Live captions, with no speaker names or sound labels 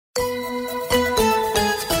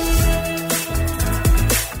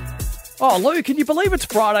Oh, Lou, can you believe it's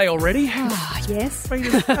Friday already? Oh, yes. It's been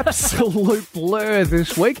an absolute blur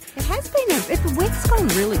this week. It has been. The week's gone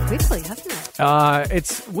really quickly, hasn't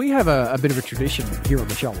it? We have a bit of a tradition here on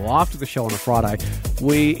the show. Well, after the show on a Friday,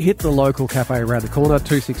 we hit the local cafe around the corner,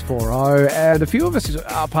 2640, and a few of us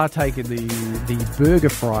partake in the Burger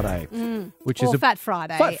Friday, which is Fat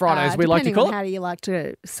Friday. Fat Friday, as we like to call it. How do you like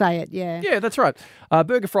to say it? Yeah. Yeah, that's right.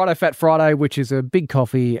 Burger Friday, Fat Friday, which is a big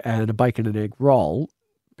coffee and a bacon and egg roll.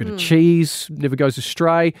 Bit of cheese, never goes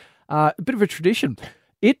astray. A bit of a tradition.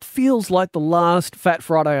 It feels like the last Fat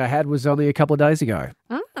Friday I had was only a couple of days ago.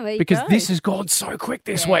 Oh, there you because go. this has gone so quick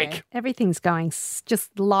this week. Everything's going,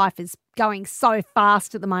 just life is going so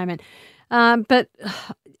fast at the moment. But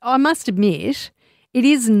I must admit, it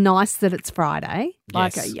is nice that it's Friday.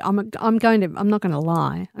 Like Yes. I'm not going to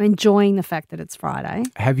lie. I'm enjoying the fact that it's Friday.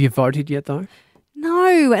 Have you voted yet, though?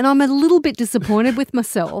 No, and I'm a little bit disappointed with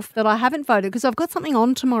myself that I haven't voted because I've got something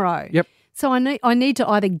on tomorrow. Yep. So I need to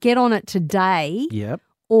either get on it today Yep.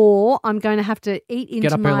 or I'm going to have to eat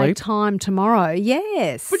into up my early? time tomorrow.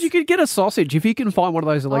 Yes. But you could get a sausage if you can find one of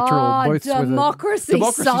those electoral booths with a democracy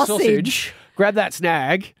sausage. Grab that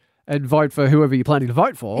snag and vote for whoever you're planning to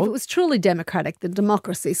vote If for. it was truly democratic, the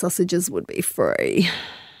democracy sausages would be free.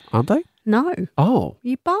 Aren't they? No. Oh.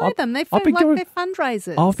 You buy them. They're I've been going- they're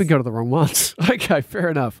fundraisers. I've been going to the wrong ones. Okay, fair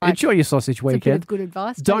enough. Enjoy your sausage It's a bit weekend. of good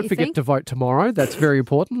advice. Don't you forget think? to vote tomorrow. That's very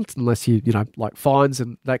important, unless you like fines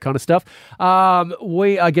and that kind of stuff.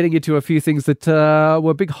 We are getting into a few things that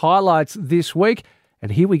were big highlights this week.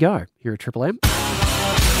 And here we go, here at Triple M.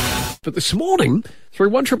 But this morning, through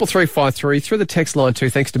 133353, through the text line too,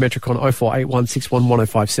 thanks to Metricon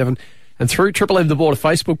 0481611057, and through Triple M The Border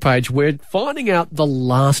Facebook page, we're finding out the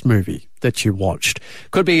last movie that you watched.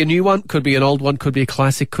 Could be a new one, could be an old one, could be a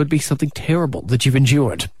classic, could be something terrible that you've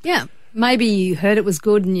endured. Yeah. Maybe you heard it was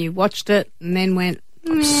good and you watched it and then went,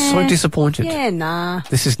 So disappointed. yeah, nah.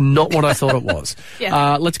 This is not what I thought it was.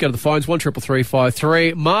 Yeah. Let's go to the phones,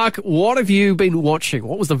 133353. Mark, what have you been watching?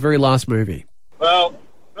 What was the very last movie? Well,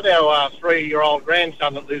 got our 3-year-old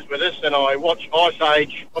grandson that lives with us, and I watch Ice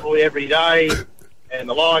Age probably every day, and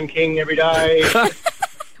The Lion King every day.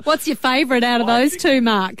 What's your favourite out of those two,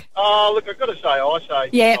 Mark? Oh, look, I've got to say Ice Age.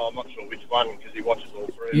 Yeah. Oh, I'm not sure which one, because he watches all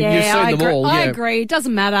three. Yeah. You've seen I them agree. all, I yeah. agree. It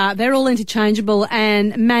doesn't matter. They're all interchangeable,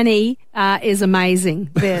 and Manny is amazing.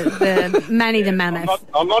 The Manny the Mammoth.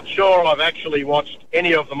 I'm not sure I've actually watched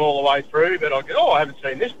any of them all the way through, but I go, I haven't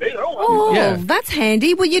seen this bit. Oh, Yeah. that's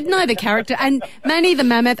handy. Well, you'd know the character. And Manny the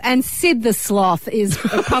Mammoth and Sid the Sloth is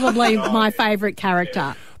probably my favourite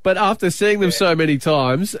character. But after seeing them so many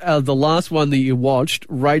times, the last one that you watched,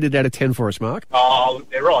 rated out of 10 for us, Mark. Oh, look,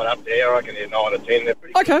 they're right up there. I reckon they're 9 or 10. They're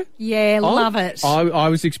pretty Okay. Yeah, love it. I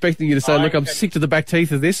was expecting you to say, Oh, look, I'm okay. sick to the back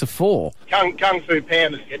teeth of this, a 4. Kung Fu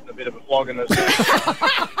Panda's getting a bit of a flogging as well.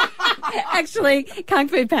 Actually, Kung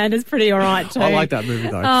Fu Panda's pretty all right too. I like that movie,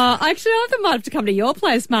 though. Actually, I might have to come to your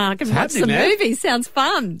place, Mark, and watch happening, some man. movies. Sounds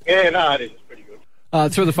fun. Yeah, no, it is. It's pretty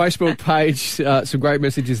good. Through the Facebook page, some great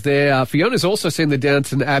messages there. Fiona's also seen the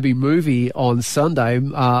Downton Abbey movie on Sunday.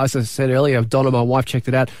 As I said earlier, Donna, my wife, checked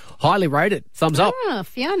it out. Highly rated. Thumbs up. Oh,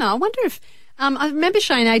 Fiona, I wonder if... I remember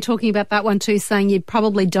Shane A talking about that one too, saying you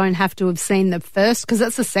probably don't have to have seen the first, because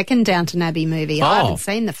that's the second Downton Abbey movie. I haven't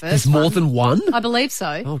seen the There's first one. more than one? I believe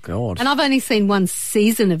so. Oh, God. And I've only seen one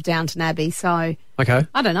season of Downton Abbey, so Okay.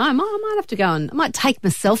 I don't know. I might have to go and I might take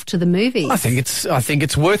myself to the movies. I think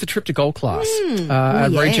it's worth a trip to Gold Class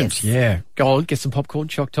at yes. Regent. Yeah. Go on, get some popcorn,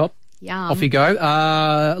 choc top. Yum. Off you go.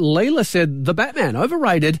 Leela said The Batman,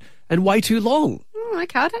 overrated and way too long.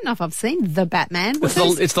 Okay, I don't know if I've seen The Batman.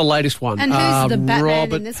 It's the latest one. And who's the Batman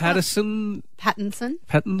Robert in this one? Pattinson.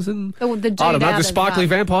 Pattinson? The dude I don't know, out the of, sparkly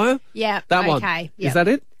vampire? Yeah, That one. okay. Is Yep. that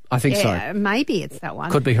it? I think Yeah, so. maybe it's that one.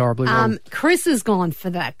 Could be horribly wrong. Chris has gone for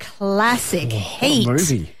the classic Heat. What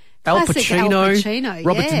movie? Al Classic Al Pacino, Pacino,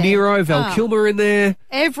 Robert yeah. De Niro, Val Oh. Kilmer in there.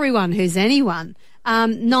 Everyone who's anyone.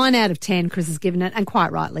 9 out of 10 Chris has given it, and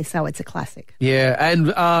quite rightly so. It's a classic. Yeah,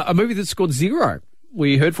 and a movie that scored 0.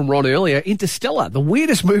 We heard from Ron earlier, Interstellar, the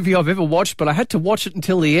weirdest movie I've ever watched, but I had to watch it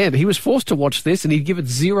until the end. He was forced to watch this, and he'd give it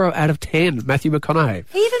 0 out of 10. Matthew McConaughey.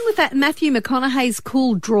 Even with that Matthew McConaughey's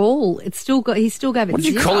cool drawl, he still gave it What did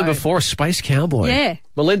you 0. call him before? A space cowboy? Yeah.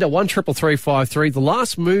 Melinda, 133353. The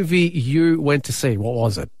last movie you went to see, what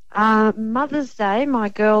was it? Mother's Day, my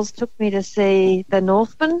girls took me to see The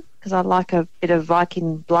Northman because I like a bit of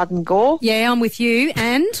Viking blood and gore. Yeah, I'm with you.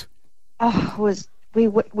 And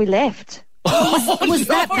We left. Was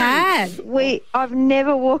that bad? I've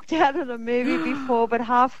never walked out of a movie before, but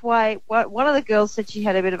halfway, one of the girls said she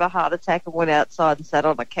had a bit of a heart attack and went outside and sat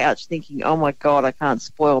on a couch thinking, oh my God, I can't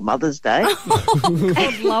spoil Mother's Day.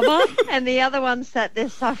 God love her. And the other one sat there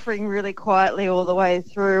suffering really quietly all the way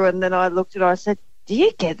through. And then I looked at her, I said, do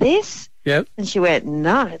you get this? Yep. And she went,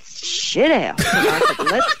 no, it's shit out. And I said,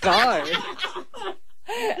 let's go.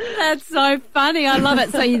 That's so funny. I love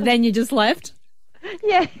it. So then you just left?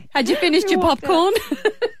 Yeah. Had you finished your popcorn?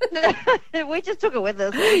 We just took it with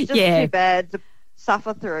us. It was just too bad to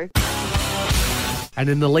suffer through. And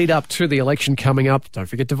in the lead up to the election coming up, don't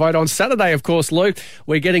forget to vote on Saturday, of course, Lou.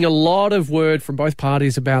 We're getting a lot of word from both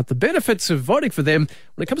parties about the benefits of voting for them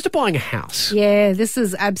when it comes to buying a house. Yeah, this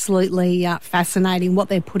is absolutely fascinating what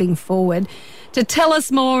they're putting forward. To tell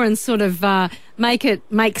us more and sort of make it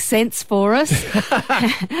make sense for us,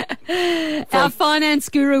 our finance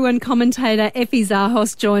guru and commentator, Effie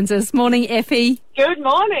Zahos, joins us. Morning, Effie. Good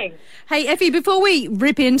morning. Hey, Effie, before we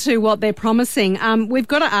rip into what they're promising, we've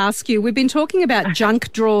got to ask you, we've been talking about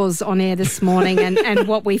junk drawers on air this morning and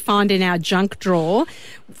what we find in our junk drawer.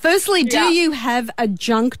 Firstly, do you have a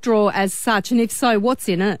junk drawer as such? And if so, what's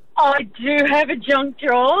in it? I do have a junk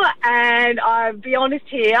drawer, and I'll be honest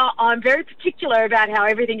here, I'm very particular about how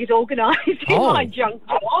everything is organised in my junk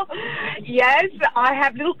drawer. Yes, I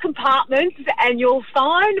have little compartments, and you'll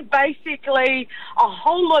find basically a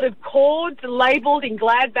whole lot of cords labelled in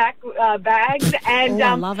glad bags. And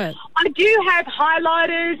I love it. I do have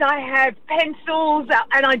highlighters, I have pencils,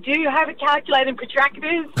 and I do have a calculator and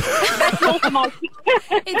protractors. That's all for my...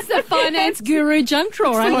 It's the finance guru junk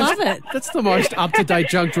drawer. I love it. That's the most up-to-date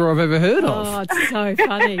junk drawer I've ever heard of. Oh, it's so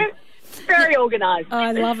funny. Very organised.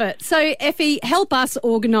 I love it. So, Effie, help us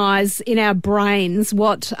organise in our brains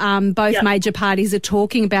what both major parties are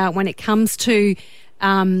talking about when it comes to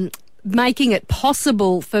making it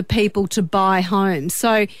possible for people to buy homes.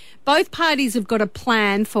 So, both parties have got a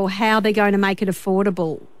plan for how they're going to make it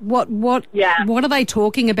affordable. What are they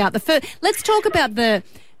talking about? Let's talk about the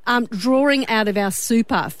drawing out of our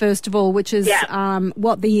super, first of all, which is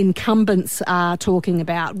what the incumbents are talking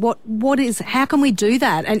about. How can we do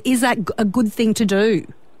that? And is that a good thing to do?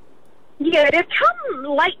 Yeah, they've come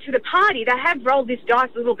late to the party. They have rolled this dice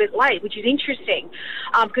a little bit late, which is interesting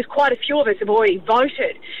because quite a few of us have already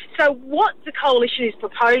voted. So what the coalition is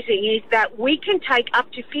proposing is that we can take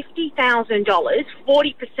up to $50,000,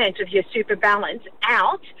 40% of your super balance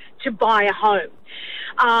out to buy a home.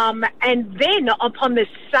 And then upon the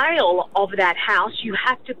sale of that house, you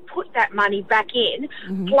have to put that money back in,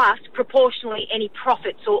 plus proportionally any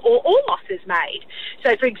profits or losses made.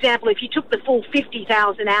 So, for example, if you took the full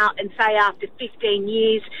 $50,000 out and say after 15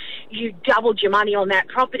 years you doubled your money on that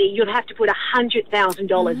property, you'd have to put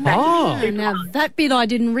 $100,000 back in. Now that bit I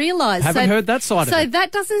didn't realise. Haven't heard that side of it. So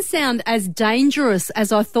that doesn't sound as dangerous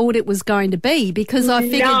as I thought it was going to be, because I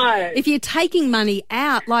figured if you're taking money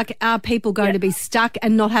out, like, are people going to be stuck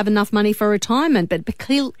and not have enough money for retirement? But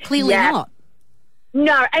clearly not.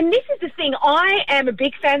 No, and this is the thing. I am a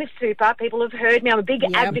big fan of super. People have heard me. I'm a big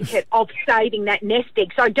advocate of saving that nest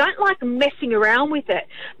egg. So I don't like messing around with it.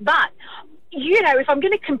 But, you know, if I'm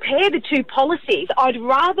going to compare the two policies, I'd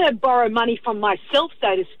rather borrow money from myself,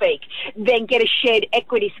 so to speak, than get a shared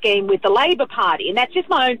equity scheme with the Labor Party. And that's just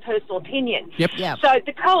my own personal opinion. Yep. So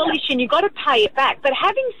the coalition, you've got to pay it back. But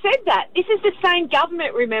having said that, this is the same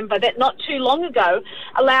government, remember, that not too long ago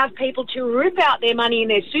allowed people to rip out their money in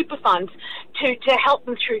their super funds to help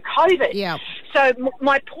them through COVID. Yeah. So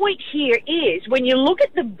my point here is, when you look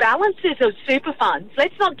at the balances of super funds,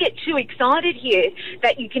 let's not get too excited here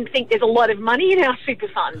that you can think there's a lot of money in our super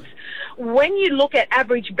funds. When you look at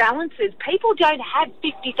average balances, people don't have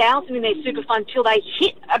 $50,000 in their super fund till they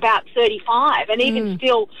hit about 35, and even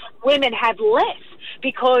still, women have less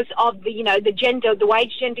because of the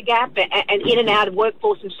wage gender gap and in and out of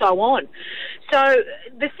workforce and so on. So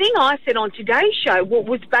the thing I said on today's show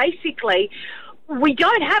was basically, we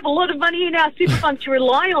don't have a lot of money in our super fund to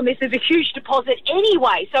rely on this as a huge deposit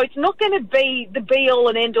anyway, so it's not going to be the be-all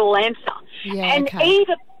and end-all answer. Yeah,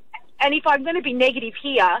 and if I'm going to be negative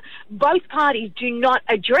here, both parties do not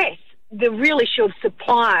address the real issue of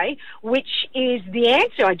supply, which is the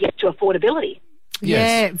answer, I guess, to affordability.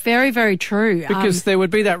 Yes. Yeah, very, very true. Because there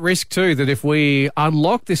would be that risk too that if we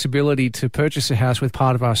unlock this ability to purchase a house with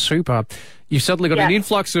part of our super, you've suddenly got an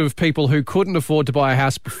influx of people who couldn't afford to buy a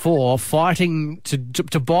house before fighting to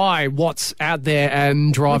buy what's out there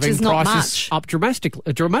and driving prices up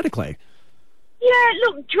dramatically. Yeah,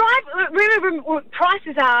 look, remember,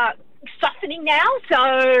 prices are softening now.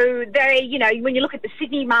 So they, when you look at the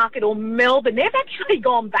Sydney market or Melbourne, they've actually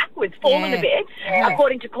gone backwards, fallen a bit,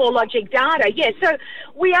 according to CoreLogic data. Yeah, so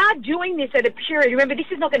we are doing this at a period. Remember, this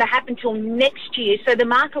is not going to happen till next year, so the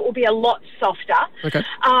market will be a lot softer. Okay.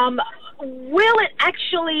 Will it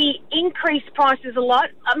actually increase prices a lot?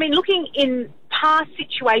 I mean, looking in past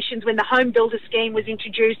situations when the home builder scheme was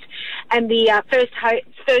introduced and the first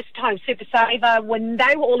home super saver, when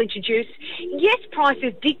they were all introduced, yes,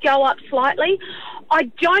 prices did go up slightly. I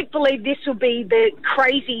don't believe this will be the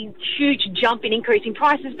crazy, huge jump in increasing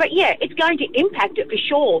prices, but yeah, it's going to impact it for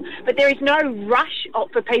sure. But there is no rush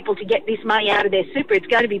for people to get this money out of their super. It's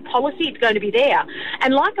going to be policy, it's going to be there.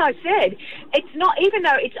 And like I said, it's not, even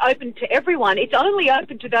though it's open to everyone, it's only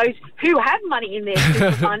open to those who have money in their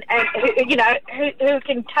super fund and who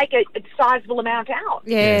can take a sizable amount out.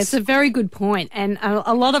 Yeah, it's a very good point. And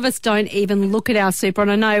a lot of us don't even look at our super.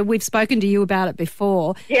 And I know we've spoken to you about it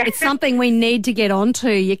before. Yeah. It's something we need to get onto.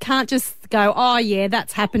 You can't just go, oh, yeah,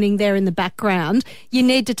 that's happening there in the background. You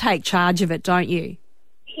need to take charge of it, don't you?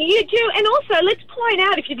 You do, and also let's point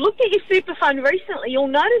out, if you've looked at your super fund recently, you'll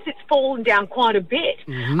notice it's fallen down quite a bit.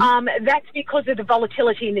 Mm-hmm. That's because of the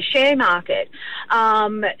volatility in the share market.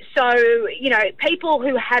 So, people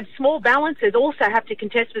who have small balances also have to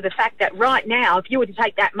contest with the fact that right now, if you were to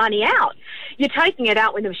take that money out, you're taking it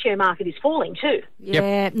out when the share market is falling too.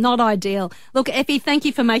 Yeah, not ideal. Look, Effie, thank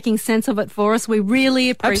you for making sense of it for us. We really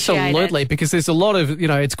appreciate it. Absolutely, because there's a lot of,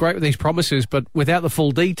 it's great with these promises, but without the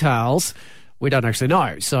full details, we don't actually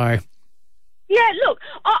know, so... Yeah, look,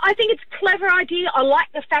 I think it's a clever idea. I like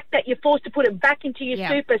the fact that you're forced to put it back into your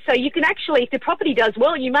super, so you can actually, if the property does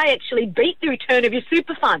well, you may actually beat the return of your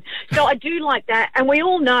super fund. So I do like that, and we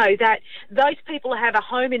all know that those people who have a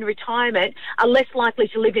home in retirement are less likely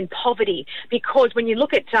to live in poverty, because when you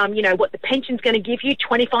look at, what the pension's going to give you,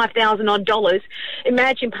 $25,000 odd,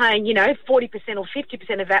 imagine paying, 40% or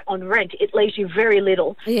 50% of that on rent. It leaves you very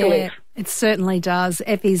little to live. It certainly does.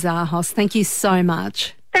 Effie Zahos, thank you so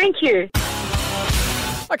much. Thank you.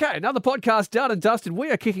 Okay, another podcast done and dusted. We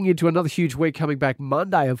are kicking into another huge week coming back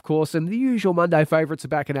Monday, of course, and the usual Monday favourites are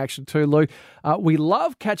back in action too, Lou. We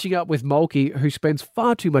love catching up with Mulkey, who spends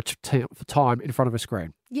far too much time in front of a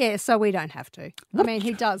screen. Yeah, so we don't have to. I mean,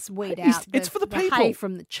 he does weed out it's for the people. hay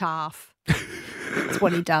from the chaff. That's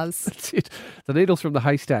what he does. That's it. The needles from the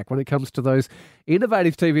haystack when it comes to those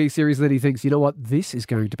innovative TV series that he thinks, you know what, this is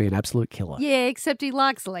going to be an absolute killer. Yeah, except he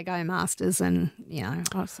likes Lego Masters and,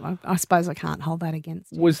 I suppose I can't hold that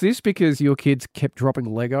against him. Was this because your kids kept dropping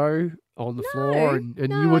Lego on the floor and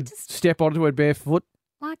you would step onto it barefoot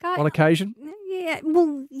on occasion? Yeah,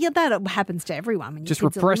 well, that happens to everyone. When just your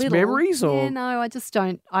kids repressed are little. memories? Or? Yeah, no, I just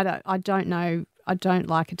don't. I don't know. I don't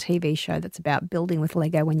like a TV show that's about building with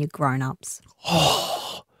Lego when you're grown-ups.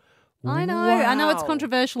 Oh, I know. wow. I know it's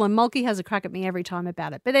controversial, and Mulkey has a crack at me every time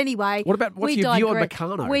about it. But anyway, what's your view on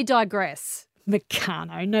Meccano? We digress.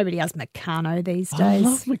 Meccano. Nobody has Meccano these days. I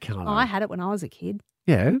love Meccano. I had it when I was a kid.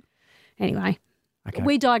 Yeah. Anyway. Okay.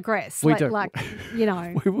 We digress.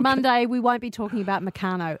 Monday we won't be talking about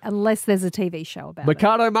Meccano unless there's a TV show about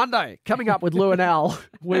Meccano it. Monday, coming up with Lou and Al.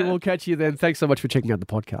 We will catch you then. Thanks so much for checking out the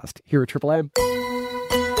podcast here at Triple M.